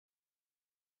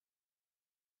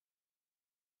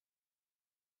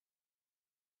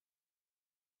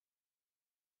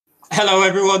Hello,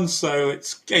 everyone. So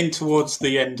it's getting towards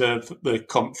the end of the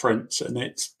conference, and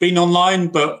it's been online,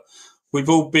 but we've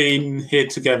all been here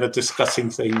together discussing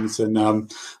things. And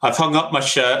I've hung up my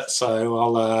shirt,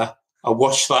 so I'll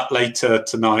wash that later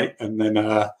tonight, and then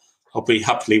I'll be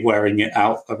happily wearing it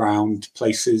out around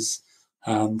places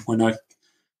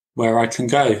where I can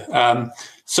go.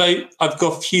 So I've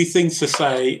got a few things to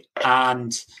say,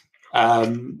 and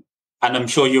I'm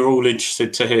sure you're all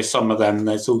interested to hear some of them.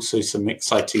 There's also some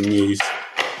exciting news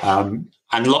and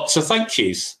lots of thank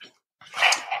yous.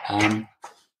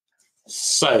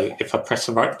 So if I press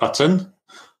the right button,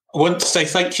 I want to say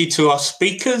thank you to our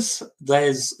speakers.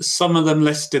 There's some of them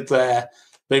listed there.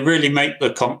 They really make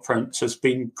the conference. There's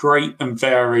been great and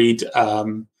varied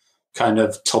kind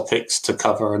of topics to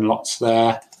cover and lots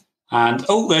there. And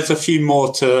there's a few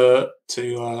more to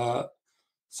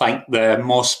thank there,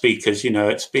 more speakers.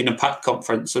 It's been a packed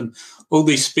conference, and all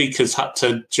these speakers had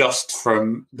to adjust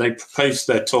they proposed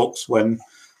their talks when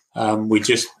we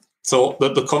just thought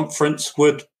that the conference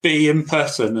would be in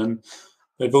person, and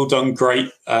they've all done great.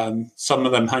 Some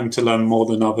of them home to learn more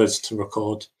than others to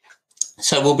record.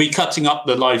 So we'll be cutting up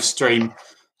the live stream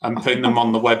and putting them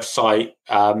on the website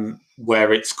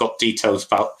where it's got details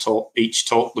about each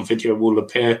talk. The video will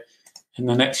appear in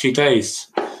the next few days.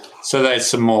 So there's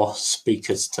some more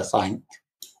speakers to thank.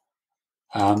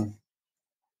 And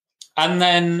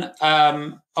then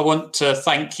I want to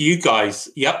thank you guys.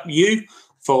 Yep, you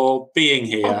for being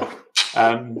here.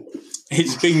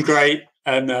 It's been great.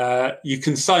 And you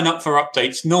can sign up for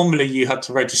updates. Normally you had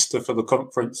to register for the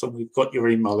conference, and we've got your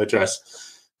email address.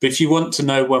 But if you want to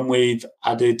know when we've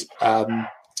added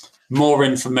more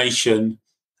information,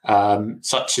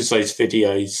 such as those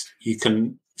videos, you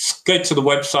can go to the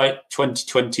website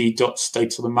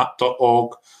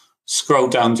 2020.stateofthemap.org, scroll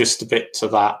down just a bit to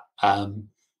that, and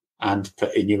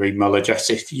put in your email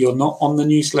address if you're not on the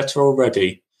newsletter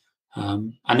already.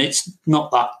 And it's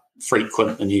not that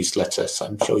frequent, the newsletter, so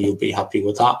I'm sure you'll be happy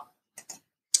with that.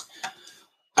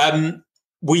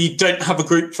 We don't have a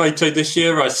group photo this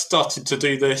year. I started to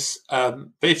do this, but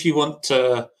if you want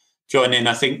to join in,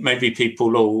 I think maybe people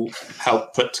will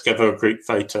help put together a group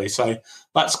photo. So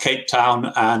that's Cape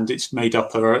Town, and it's made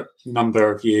up of a number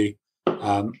of you.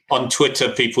 On Twitter,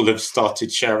 people have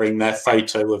started sharing their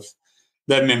photo of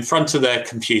them in front of their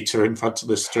computer, in front of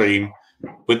the stream,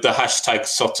 with the hashtag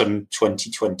SotM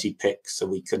 2020 pic, so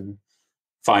we can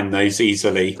find those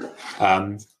easily.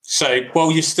 So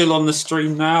while you're still on the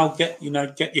stream now, get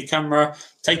your camera,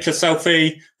 take a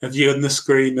selfie of you on the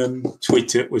screen, and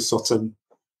tweet it with SotM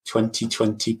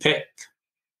 2020 pic.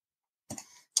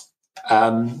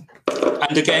 And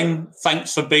again,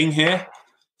 thanks for being here.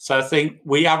 So I think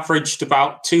we averaged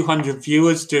about 200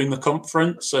 viewers during the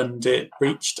conference, and it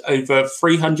reached over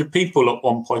 300 people at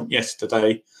one point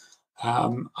yesterday.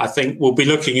 I think we'll be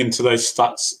looking into those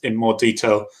stats in more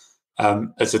detail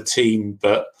as a team,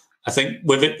 but I think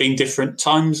with it being different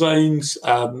time zones,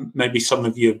 maybe some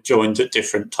of you have joined at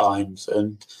different times,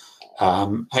 and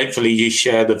hopefully you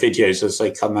share the videos as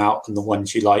they come out, and the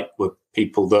ones you like with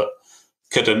people that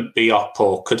couldn't be up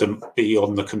or couldn't be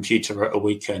on the computer at a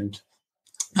weekend.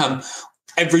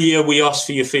 Every year we ask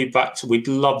for your feedback, so we'd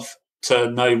love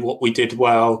to know what we did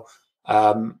well.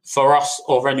 For us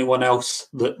or anyone else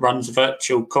that runs a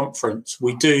virtual conference,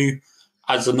 we do,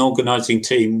 as an organising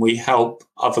team, we help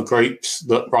other groups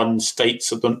that run state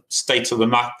of the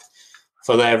map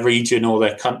for their region or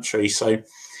their country. So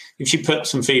if you put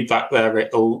some feedback there,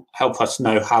 it'll help us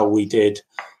know how we did,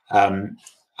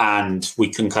 and we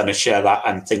can kind of share that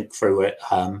and think through it.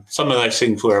 Some of those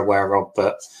things we're aware of,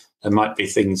 but there might be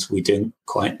things we didn't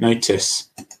quite notice.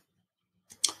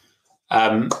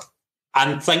 And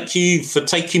thank you for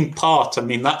taking part. I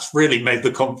mean, that's really made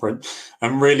the conference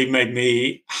and really made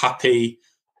me happy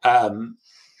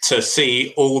to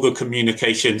see all the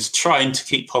communications, trying to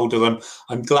keep hold of them.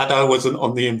 I'm glad I wasn't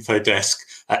on the info desk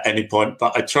at any point,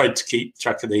 but I tried to keep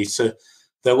track of these. So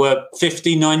there were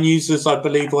 59 users, I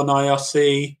believe, on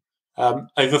IRC,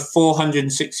 over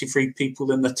 463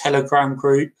 people in the Telegram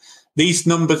group. These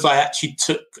numbers I actually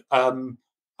took,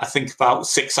 I think, about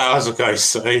 6 hours ago.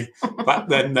 So back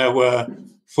then there were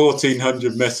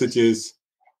 1,400 messages,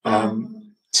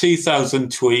 2,000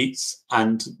 tweets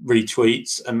and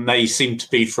retweets, and they seem to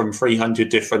be from 300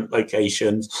 different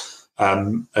locations,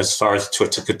 as far as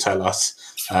Twitter could tell us.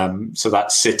 So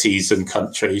that's cities and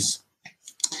countries.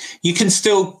 You can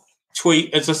still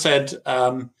tweet, as I said,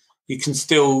 you can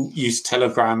still use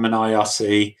Telegram and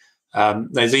IRC.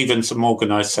 There's even some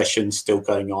organised sessions still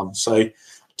going on. So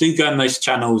do go on those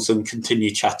channels and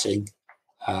continue chatting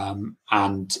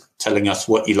and telling us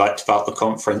what you liked about the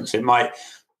conference. It might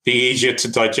be easier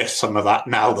to digest some of that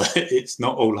now that it's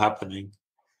not all happening.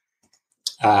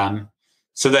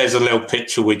 So there's a little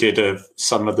picture we did of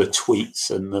some of the tweets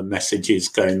and the messages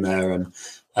going there,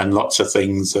 and lots of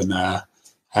things.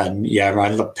 And yeah, I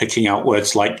love picking out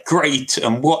words like great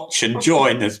and watch and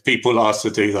join as people ask to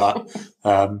do that,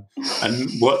 and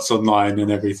what's online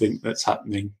and everything that's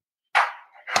happening.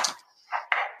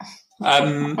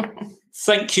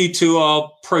 Thank you to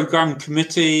our programme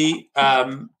committee.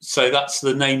 So that's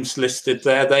the names listed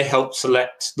there. They help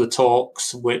select the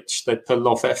talks, which they put a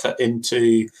lot of effort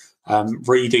into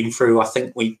reading through. I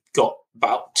think we got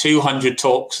about 200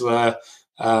 talks there,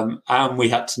 and we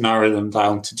had to narrow them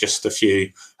down to just a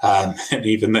few. And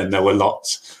even then, there were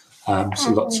lots. So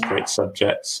lots of great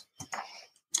subjects.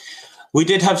 We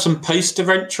did have some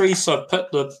poster entries, so I've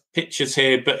put the pictures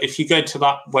here, but if you go to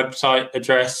that website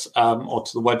address or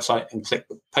to the website and click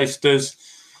the posters,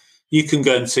 you can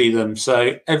go and see them.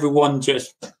 So everyone,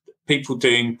 just people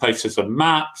doing posters of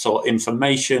maps or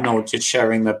information or just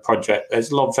sharing their project.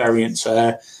 There's a lot of variance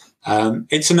there.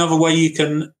 It's another way you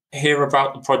can hear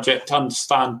about the project,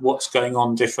 understand what's going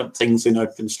on, different things in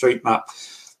OpenStreetMap.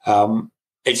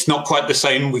 It's not quite the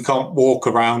same. We can't walk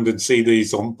around and see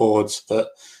these on boards, but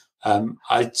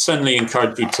I certainly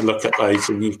encourage you to look at those,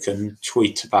 and you can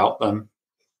tweet about them.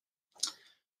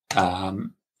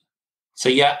 So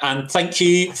yeah, and thank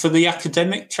you for the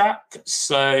academic track.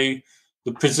 So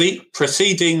the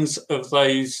proceedings of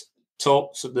those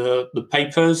talks, the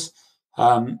papers,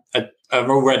 are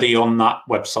already on that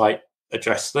website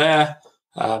address there,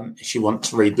 if you want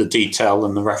to read the detail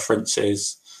and the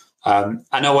references. And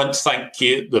I want to thank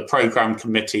you, the programme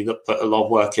committee, that put a lot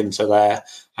of work into there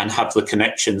and have the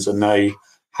connections and know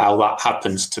how that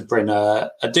happens to bring a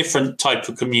different type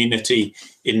of community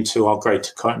into our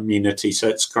greater community. So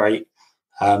it's great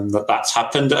that that's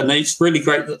happened. And it's really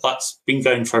great that that's been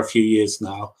going for a few years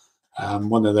now.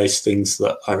 One of those things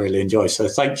that I really enjoy. So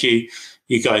thank you,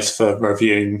 you guys, for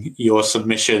reviewing your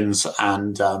submissions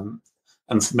and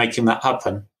for making that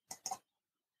happen.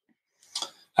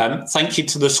 Thank you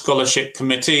to the scholarship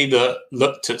committee that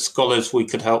looked at scholars we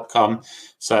could help come.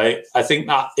 So I think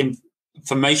that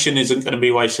information isn't going to be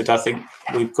wasted. I think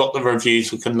we've got the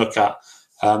reviews we can look at,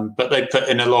 but they put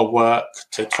in a lot of work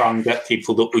to try and get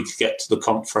people that we could get to the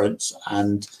conference.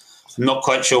 And I'm not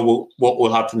quite sure what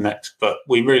will happen next, but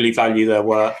we really value their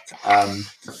work.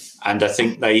 And I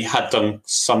think they had done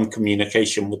some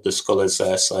communication with the scholars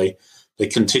there. So they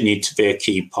continue to be a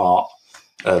key part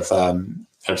of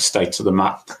State of the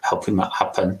Map, helping that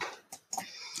happen.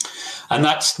 And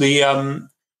that's the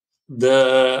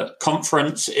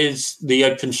conference is the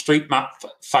OpenStreetMap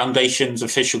Foundation's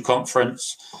official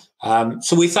conference.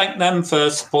 So we thank them for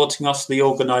supporting us, the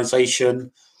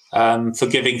organisation, for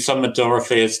giving some of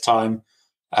Dorothea's time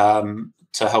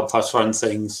to help us run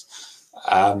things.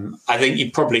 I think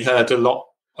you've probably heard a lot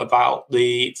about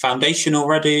the foundation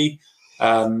already,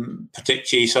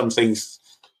 particularly some things.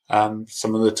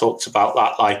 Some of the talks about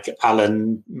that, like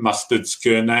Alan Mustard's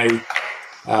Q&A.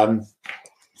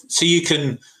 So you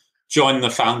can join the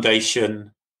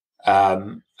foundation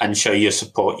and show your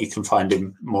support. You can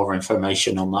find more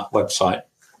information on that website.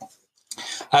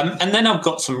 And then I've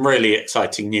got some really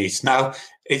exciting news. Now,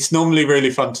 it's normally really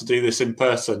fun to do this in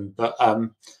person, but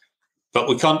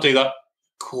we can't do that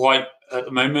quite at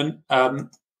the moment.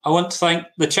 I want to thank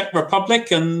the Czech Republic,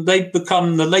 and they've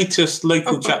become the latest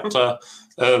local chapter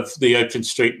of the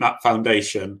OpenStreetMap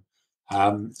Foundation.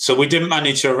 So we didn't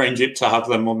manage to arrange it to have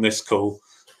them on this call,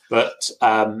 but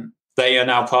they are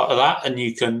now part of that, and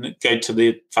you can go to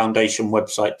the foundation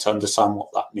website to understand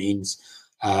what that means.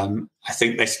 I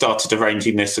think they started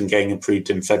arranging this and getting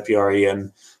approved in February,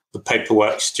 and the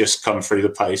paperwork's just come through the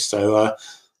post. So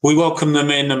we welcome them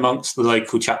in amongst the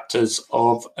local chapters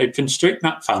of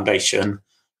OpenStreetMap Foundation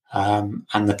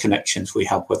and the connections we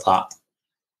have with that.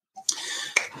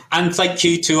 And thank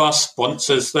you to our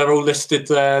sponsors. They're all listed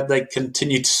there. They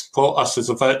continue to support us as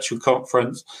a virtual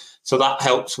conference. So that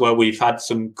helps where we've had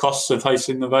some costs of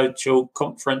hosting the virtual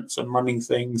conference and running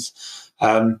things.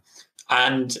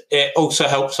 And it also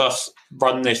helps us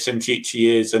run this in future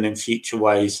years and in future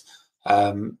ways,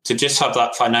 to just have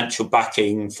that financial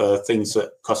backing for things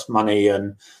that cost money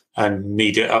and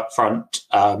need it up front.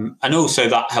 And also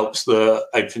that helps the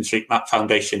OpenStreetMap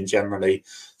Foundation generally.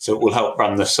 So it will help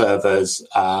run the servers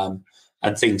and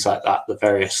things like that, the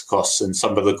various costs and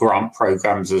some of the grant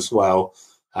programs as well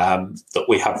that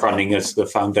we have running as the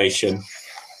foundation.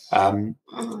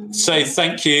 So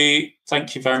thank you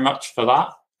very much for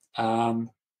that.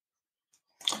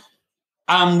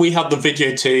 And we have the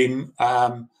video team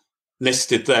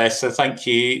listed there. So thank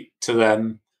you to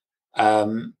them.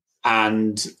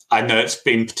 and I know it's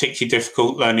been particularly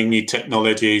difficult learning new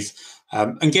technologies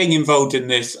and getting involved in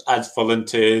this as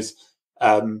volunteers,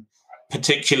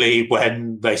 particularly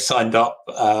when they signed up.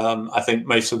 I think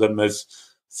most of them was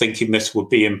thinking this would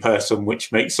be in person,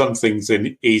 which makes some things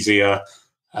easier.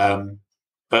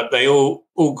 But they all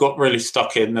got really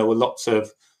stuck in. There were lots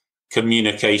of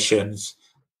communications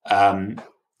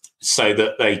so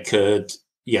that they could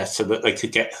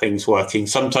get things working.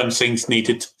 Sometimes things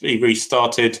needed to be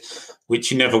restarted, which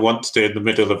you never want to do in the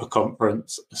middle of a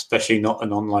conference, especially not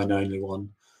an online only one.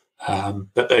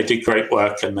 But they did great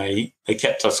work, and they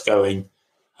kept us going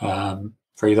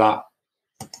through that.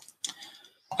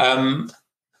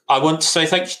 I want to say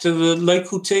thank you to the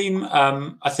local team.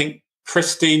 I think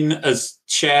Christine, as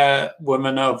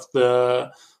chairwoman of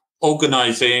the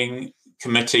organising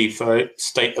committee for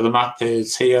State of the Map,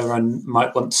 is here and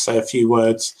might want to say a few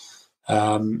words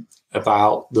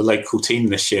about the local team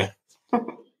this year.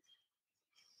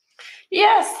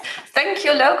 Yes, thank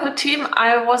you, local team.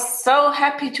 I was so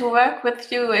happy to work with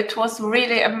you. It was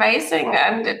really amazing,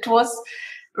 and it was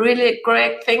really a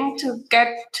great thing to get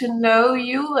to know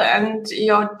you and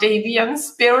your Debian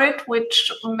spirit,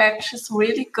 which matches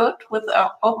really good with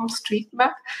our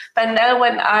OpenStreetMap. Banel,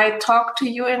 when I talked to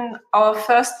you in our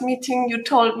first meeting, you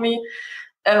told me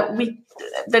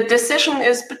the decision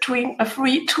is between a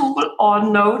free tool or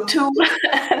no tool,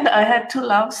 and I had to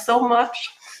laugh so much.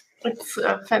 It's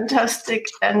fantastic,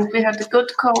 and we had a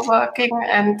good co-working,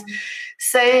 and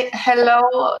say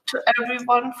hello to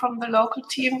everyone from the local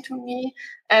team to me,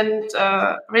 and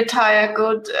retire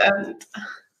good. And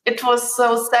it was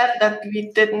so sad that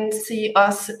we didn't see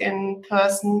us in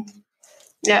person.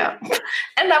 Yeah,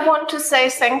 and I want to say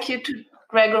thank you to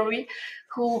Gregory,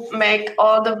 who made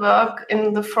all the work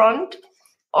in the front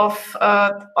of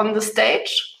on the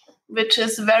stage, which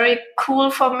is very cool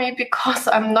for me because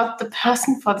I'm not the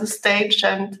person for the stage.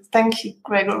 And thank you,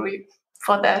 Gregory,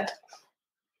 for that.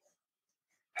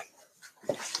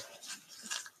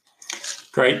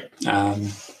 Great.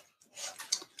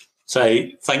 So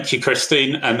thank you,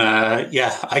 Christine. And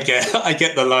yeah, I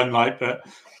get the limelight, but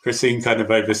Christine kind of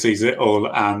oversees it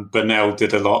all. And Banel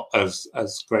did a lot as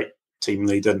great team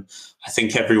lead. And I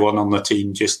think everyone on the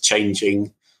team just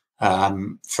changing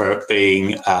for it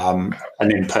being an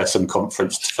in-person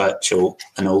conference to virtual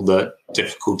and all the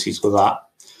difficulties with that.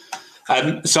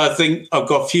 So I think I've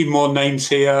got a few more names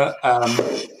here.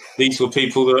 These were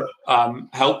people that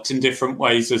helped in different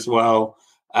ways as well.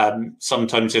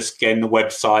 Sometimes just getting the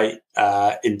website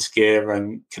into gear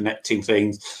and connecting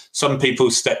things. Some people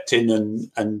stepped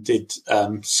in and did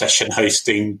session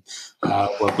hosting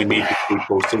when we needed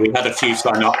people. So we had a few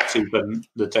sign up to them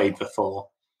the day before.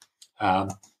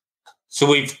 So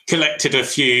we've collected a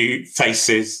few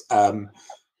faces.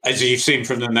 As you've seen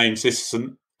from the names, this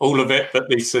isn't all of it, but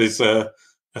this is a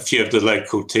few of the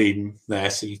local team there.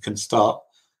 So you can start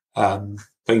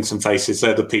putting some faces.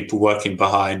 They're the people working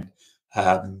behind.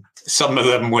 Some of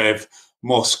them with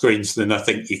more screens than I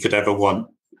think you could ever want.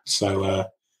 So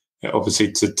it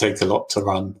obviously to take a lot to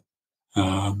run.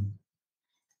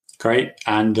 Great.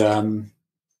 And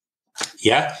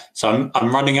yeah, so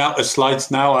I'm running out of slides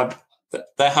now.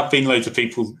 There have been loads of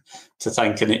people to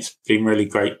thank, and it's been really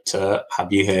great to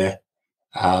have you here.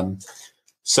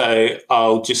 So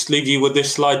I'll just leave you with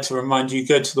this slide to remind you,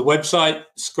 go to the website,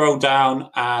 scroll down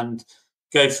and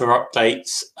go for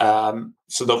updates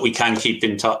so that we can keep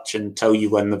in touch and tell you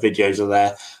when the videos are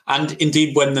there and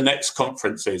indeed when the next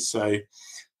conference is. So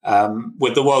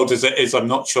with the world as it is, I'm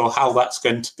not sure how that's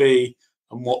going to be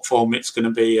and what form it's going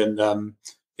to be, and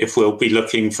if we'll be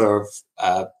looking for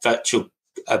a virtual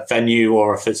venue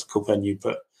or a physical venue,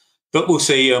 but we'll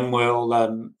see, and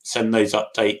we'll send those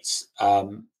updates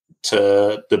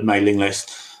to the mailing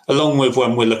list, along with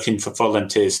when we're looking for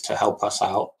volunteers to help us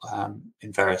out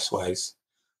in various ways.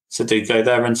 So do go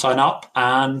there and sign up,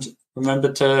 and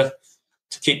remember to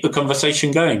keep the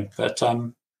conversation going. But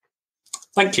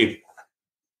thank you,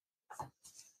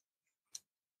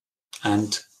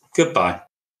 and goodbye.